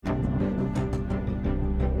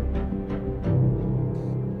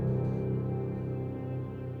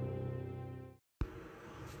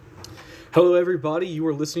Hello, everybody. You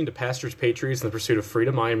are listening to Pastors, Patriots, and the Pursuit of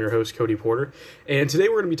Freedom. I am your host, Cody Porter, and today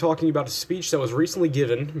we're going to be talking about a speech that was recently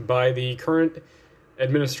given by the current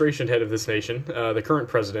administration head of this nation, the current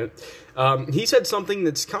president. He said something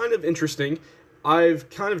that's kind of interesting. I've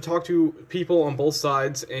kind of talked to people on both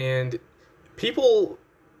sides, and people,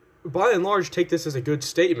 by and large, take this as a good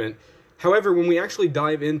statement. However, when we actually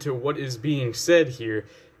dive into what is being said here,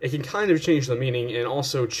 it can kind of change the meaning and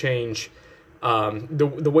also change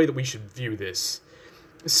the way that we should view this.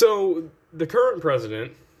 So, the current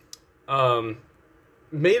president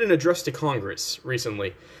made an address to Congress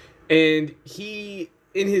recently, and he,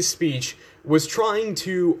 in his speech, was trying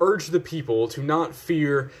to urge the people to not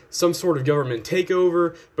fear some sort of government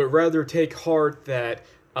takeover, but rather take heart that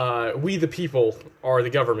we the people are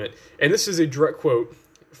the government. And this is a direct quote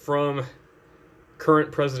from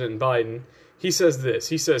current President Biden. He says this,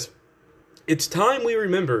 he says, "It's time we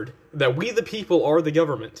remembered that we the people are the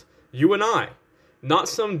government, you and I, not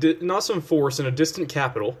some force in a distant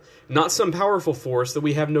capital, not some powerful force that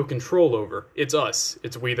we have no control over. It's us,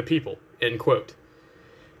 it's we the people," end quote.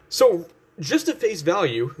 So, just at face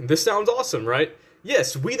value, this sounds awesome, right?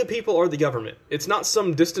 Yes, we the people are the government. It's not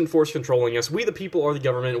some distant force controlling us. We the people are the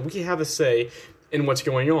government, and we have a say in what's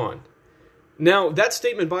going on. Now, that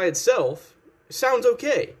statement by itself sounds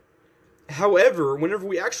okay. However, whenever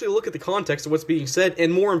we actually look at the context of what's being said,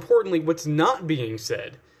 and more importantly, what's not being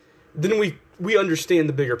said, then we understand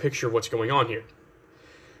the bigger picture of what's going on here.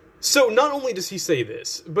 So, not only does he say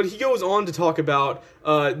this, but he goes on to talk about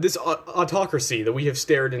this autocracy that we have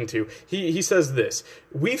stared into. He says this,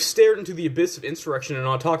 "We've stared into the abyss of insurrection and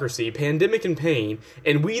autocracy, pandemic and pain,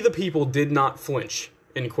 and we the people did not flinch,"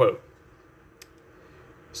 end quote.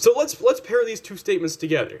 So let's pair these two statements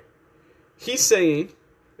together. He's saying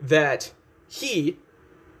that he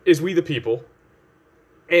is we the people,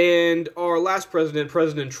 and our last president,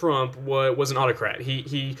 President Trump, was an autocrat.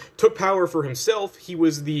 He took power for himself, he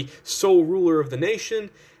was the sole ruler of the nation,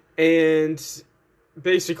 and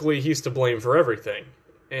basically he's to blame for everything.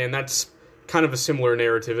 And that's kind of a similar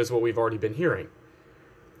narrative as what we've already been hearing.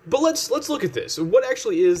 But let's look at this. What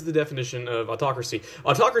actually is the definition of autocracy?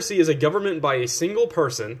 Autocracy is a government by a single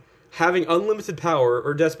person having unlimited power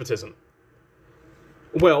or despotism.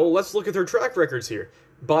 Well, let's look at their track records here.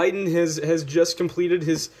 Biden has just completed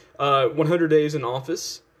his 100 days in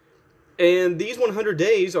office, and these 100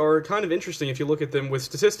 days are kind of interesting if you look at them with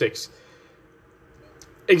statistics.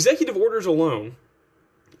 Executive orders alone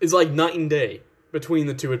is like night and day between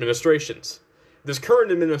the two administrations. This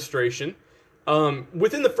current administration,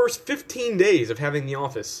 within the first 15 days of having the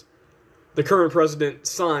office, the current president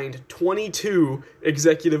signed 22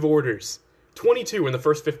 executive orders. 22 in the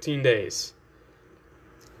first 15 days.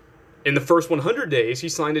 In the first 100 days, he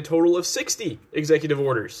signed a total of 60 executive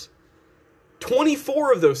orders.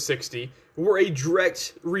 24 of those 60 were a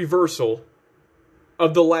direct reversal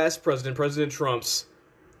of the last president, President Trump's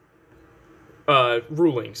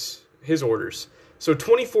rulings, his orders. So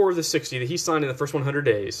 24 of the 60 that he signed in the first 100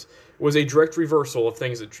 days was a direct reversal of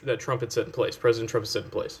things that Trump had set in place, President Trump had set in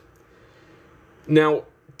place. Now,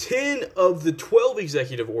 10 of the 12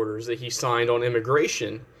 executive orders that he signed on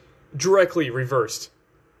immigration directly reversed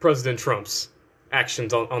President Trump's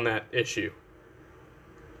actions on that issue.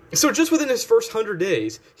 So just within his first 100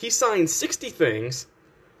 days, he signed 60 things,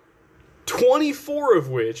 24 of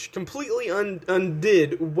which completely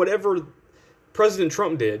undid whatever President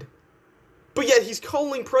Trump did, but yet he's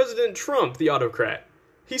calling President Trump the autocrat.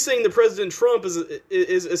 He's saying that President Trump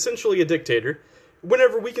is essentially a dictator,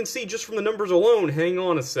 whenever we can see just from the numbers alone, hang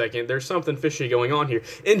on a second, there's something fishy going on here.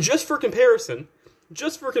 And just for comparison,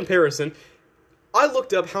 I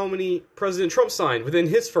looked up how many President Trump signed within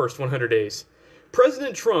his first 100 days.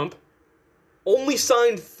 President Trump only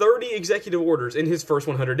signed 30 executive orders in his first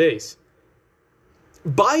 100 days.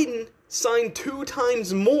 Biden signed 2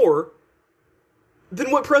 times more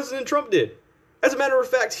than what President Trump did. As a matter of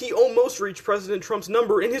fact, he almost reached President Trump's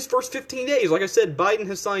number in his first 15 days. Like I said, Biden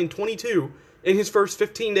has signed 22 in his first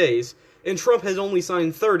 15 days, and Trump has only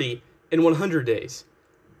signed 30 in 100 days.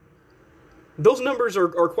 Those numbers are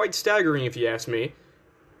quite staggering, if you ask me.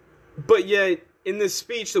 But yet, in this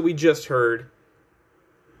speech that we just heard,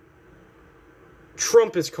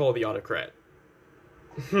 Trump is called the autocrat.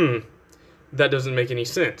 That doesn't make any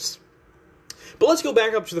sense. But let's go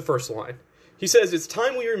back up to the first line. He says, "It's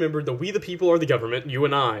time we remembered that we the people are the government, you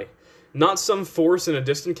and I. Not some force in a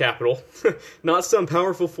distant capital, not some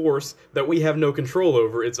powerful force that we have no control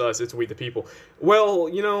over. It's us, it's we the people." Well,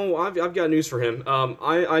 you know, I've got news for him.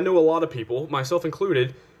 I know a lot of people, myself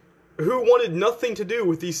included, who wanted nothing to do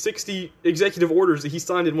with these 60 executive orders that he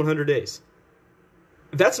signed in 100 days.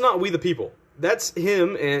 That's not we the people. That's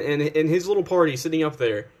him and his little party sitting up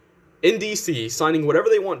there in D.C. signing whatever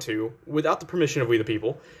they want to without the permission of we the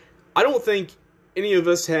people. I don't think any of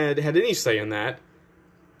us had any say in that,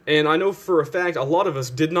 and I know for a fact a lot of us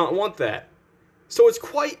did not want that. So it's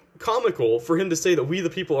quite comical for him to say that we the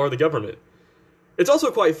people are the government. It's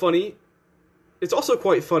also quite funny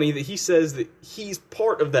that he says that he's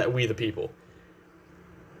part of that we the people.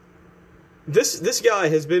 This guy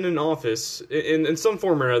has been in office in some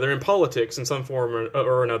form or another, in politics in some form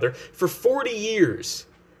or another, for 40 years.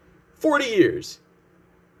 40 years.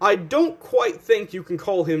 I don't quite think you can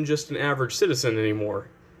call him just an average citizen anymore.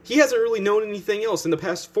 He hasn't really known anything else in the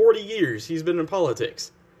past 40 years he's been in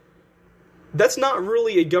politics. That's not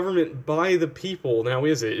really a government by the people, now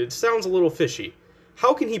is it? It sounds a little fishy.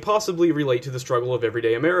 How can he possibly relate to the struggle of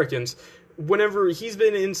everyday Americans whenever he's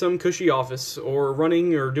been in some cushy office or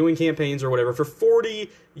running or doing campaigns or whatever for 40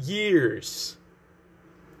 years?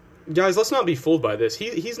 Guys, let's not be fooled by this.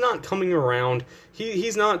 He's not coming around.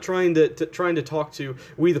 He's not trying to talk to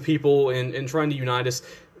we the people and trying to unite us.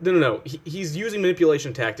 No. He's using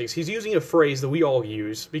manipulation tactics. He's using a phrase that we all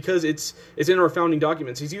use because it's in our founding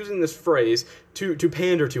documents. He's using this phrase to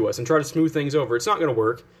pander to us and try to smooth things over. It's not going to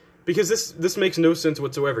work because this makes no sense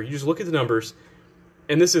whatsoever. You just look at the numbers,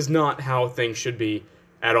 and this is not how things should be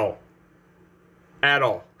at all. At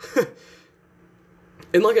all.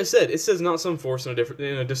 And like I said, it says not some force in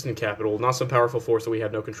a distant capital, not some powerful force that we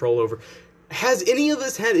have no control over. Has any of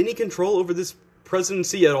us had any control over this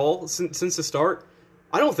presidency at all since the start?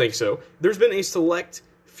 I don't think so. There's been a select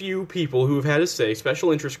few people who have had a say,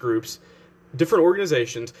 special interest groups, different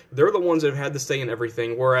organizations. They're the ones that have had the say in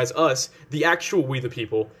everything, whereas us, the actual we the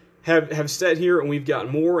people, have sat here and we've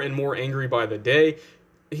gotten more and more angry by the day.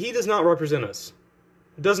 He does not represent us.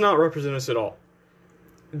 Does not represent us at all.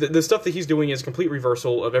 The stuff that he's doing is complete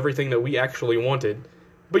reversal of everything that we actually wanted,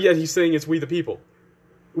 but yet he's saying it's we the people.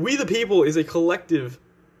 We the people is a collective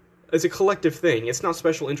thing. It's not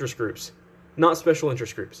special interest groups. Not special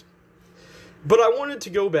interest groups. But I wanted to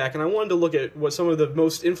go back and I wanted to look at what some of the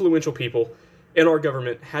most influential people in our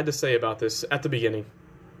government had to say about this at the beginning.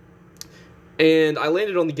 And I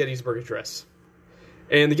landed on the Gettysburg Address.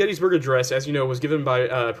 And the Gettysburg Address, as you know, was given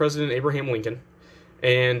by President Abraham Lincoln.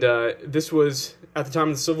 And this was at the time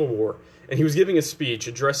of the Civil War. And he was giving a speech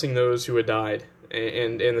addressing those who had died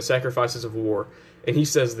and the sacrifices of war. And he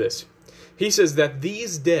says this. He says that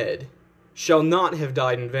these dead shall not have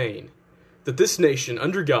died in vain, that this nation,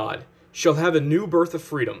 under God, shall have a new birth of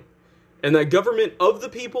freedom, and that government of the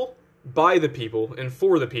people, by the people, and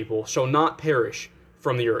for the people shall not perish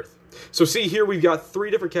from the earth. So see, here we've got three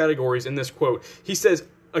different categories in this quote. He says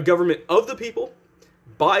a government of the people,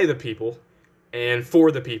 by the people, and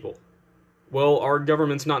for the people. Well, our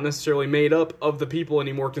government's not necessarily made up of the people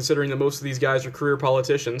anymore, considering that most of these guys are career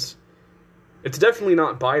politicians. It's definitely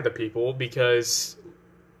not by the people, because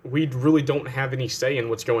we really don't have any say in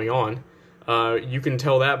what's going on. You can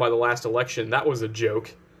tell that by the last election. That was a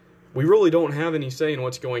joke. We really don't have any say in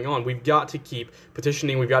what's going on. We've got to keep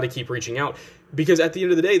petitioning. We've got to keep reaching out. Because at the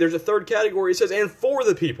end of the day, there's a third category. It says, and for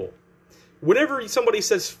the people. Whenever somebody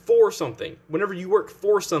says for something, whenever you work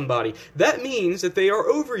for somebody, that means that they are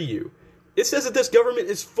over you. It says that this government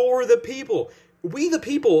is for the people. We the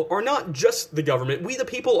people are not just the government. We the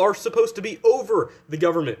people are supposed to be over the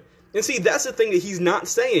government. And see, that's the thing that he's not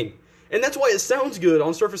saying. And that's why it sounds good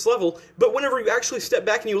on surface level, but whenever you actually step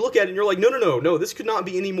back and you look at it and you're like, no, this could not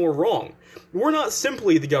be any more wrong. We're not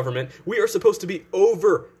simply the government. We are supposed to be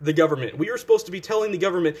over the government. We are supposed to be telling the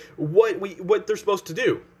government what they're supposed to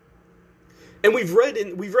do. And we've read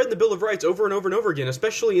in the Bill of Rights over and over and over again,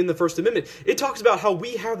 especially in the First Amendment. It talks about how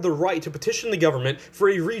we have the right to petition the government for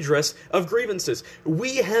a redress of grievances.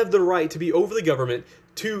 We have the right to be over the government,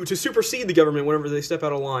 to supersede the government whenever they step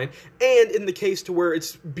out of line, and in the case to where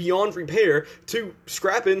it's beyond repair, to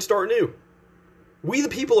scrap it and start new. We the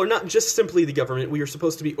people are not just simply the government. We are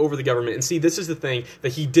supposed to be over the government. And see, this is the thing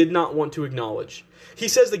that he did not want to acknowledge. He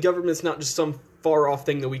says the government's not just some far-off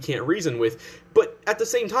thing that we can't reason with, but at the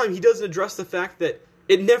same time, he doesn't address the fact that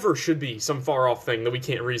it never should be some far-off thing that we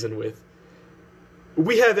can't reason with.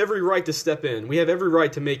 We have every right to step in. We have every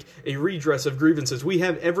right to make a redress of grievances. We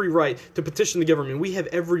have every right to petition the government. We have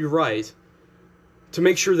every right to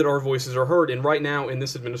make sure that our voices are heard. And right now, in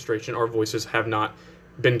this administration, our voices have not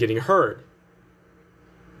been getting heard.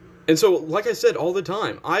 And so, like I said all the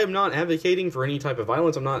time, I am not advocating for any type of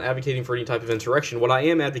violence. I'm not advocating for any type of insurrection. What I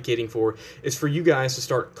am advocating for is for you guys to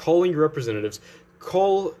start calling your representatives,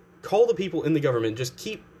 call the people in the government, just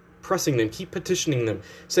keep pressing them, keep petitioning them,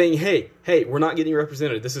 saying, hey, we're not getting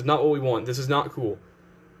represented. This is not what we want. This is not cool.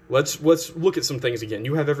 Let's look at some things again.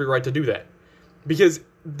 You have every right to do that. Because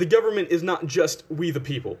the government is not just we the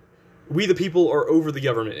people. We the people are over the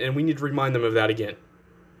government, and we need to remind them of that again.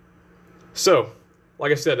 So,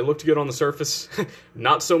 like I said, it looked good on the surface.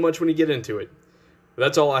 Not so much when you get into it. But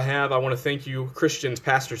that's all I have. I want to thank you, Christians,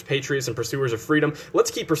 pastors, patriots, and pursuers of freedom. Let's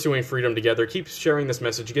keep pursuing freedom together. Keep sharing this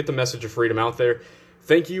message. Get the message of freedom out there.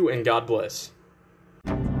 Thank you, and God bless.